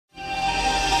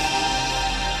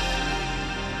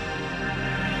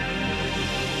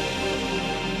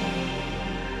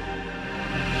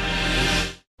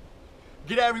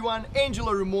G'day everyone,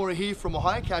 Angelo Remora here from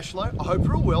Ohio Cashflow. I hope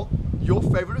you're all well, your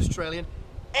favorite Australian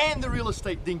and the real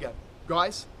estate dingo.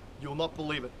 Guys, you'll not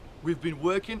believe it. We've been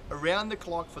working around the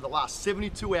clock for the last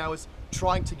 72 hours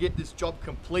trying to get this job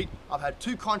complete. I've had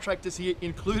 2 contractors here,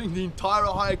 including the entire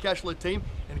Ohio Cashflow team,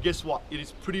 and guess what? It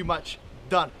is pretty much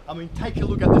done. I mean, take a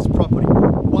look at this property.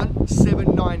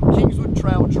 179 Kingswood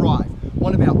Trail Drive.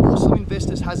 One of our awesome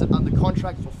investors has it under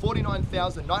contract for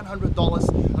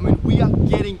 $49,900. I mean, we are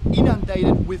getting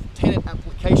inundated with tenant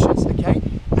applications, okay?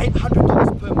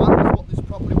 $800 per month is what this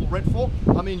property will rent for.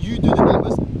 I mean, you do the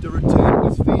numbers, the return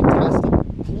is fantastic.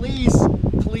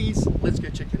 Please, let's go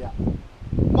check it out.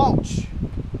 Mulch,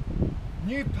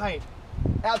 new paint,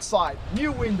 outside,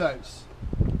 new windows.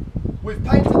 We've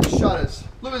painted the shutters.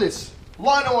 Look at this,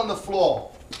 lino on the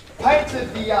floor.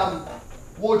 Painted the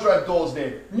wardrobe doors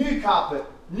there. New carpet,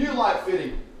 new light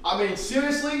fitting. I mean,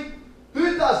 seriously,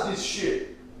 who does this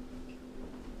shit?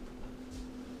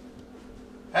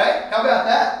 Hey, how about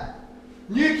that?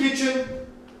 New kitchen.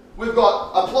 We've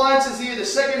got appliances here, the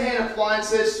second-hand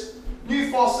appliances,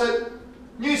 new faucet,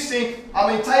 new sink.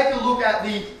 I mean, take a look at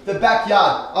the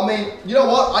backyard. I mean, you know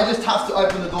what? I just have to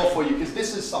open the door for you because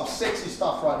this is some sexy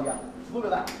stuff right here. Look at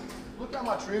that. Look how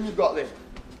much room you've got there.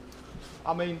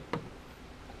 I mean,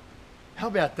 how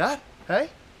about that, hey?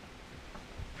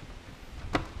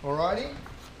 Alrighty.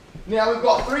 Now we've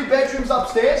got 3 bedrooms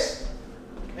upstairs,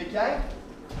 okay?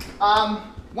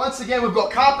 Once again, we've got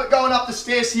carpet going up the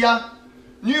stairs here,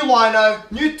 new lino,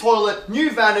 new toilet, new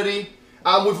vanity.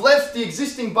 We've left the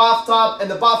existing bathtub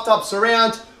and the bathtub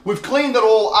surround. We've cleaned it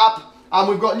all up.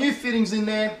 We've got new fittings in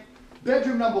there.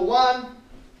 Bedroom number 1,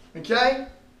 okay?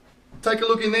 Take a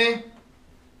look in there.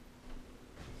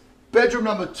 Bedroom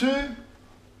number 2.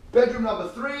 Bedroom number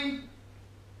 3.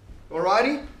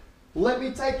 Alrighty. Let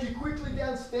me take you quickly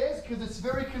downstairs because it's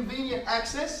very convenient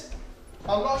access.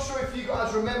 I'm not sure if you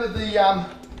guys remember the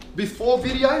before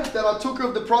video that I took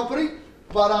of the property,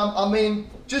 but I mean,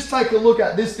 just take a look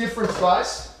at this difference,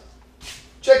 guys.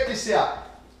 Check this out.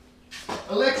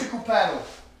 Electrical panel,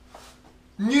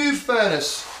 new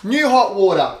furnace, new hot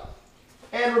water,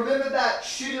 and remember that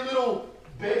shitty little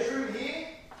bedroom here,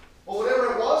 or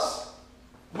whatever it was?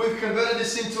 We've converted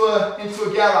this into a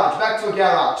garage, back to a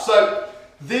garage. So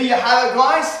there you have it,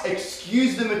 guys.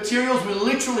 Excuse the materials. We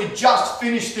literally just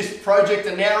finished this project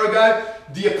an hour ago.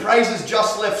 The appraisers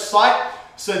just left site.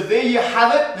 So there you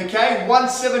have it, okay?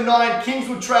 179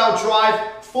 Kingswood Trail Drive,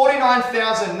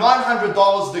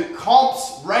 $49,900. The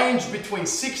comps range between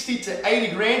 60 to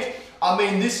 80 grand. I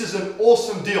mean, this is an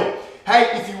awesome deal.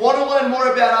 Hey, if you want to learn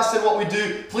more about us and what we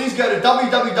do, please go to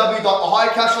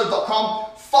www.ohiocashflow.com.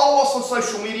 Follow us on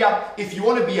social media. If you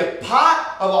want to be a part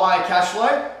of Ohio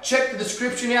Cashflow, check the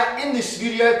description out in this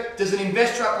video. There's an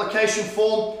investor application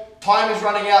form. Time is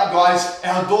running out, guys.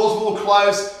 Our doors will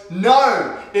close.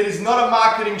 No, it is not a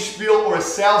marketing spiel or a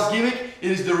sales gimmick.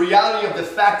 It is the reality of the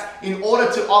fact. In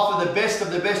order to offer the best of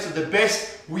the best of the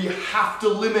best, we have to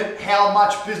limit how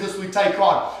much business we take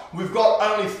on. We've got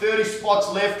only 30 spots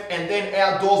left and then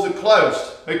our doors are closed,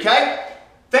 okay?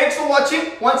 Thanks for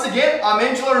watching. Once again, I'm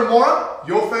Angelo Remora,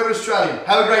 your favorite Australian.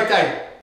 Have a great day.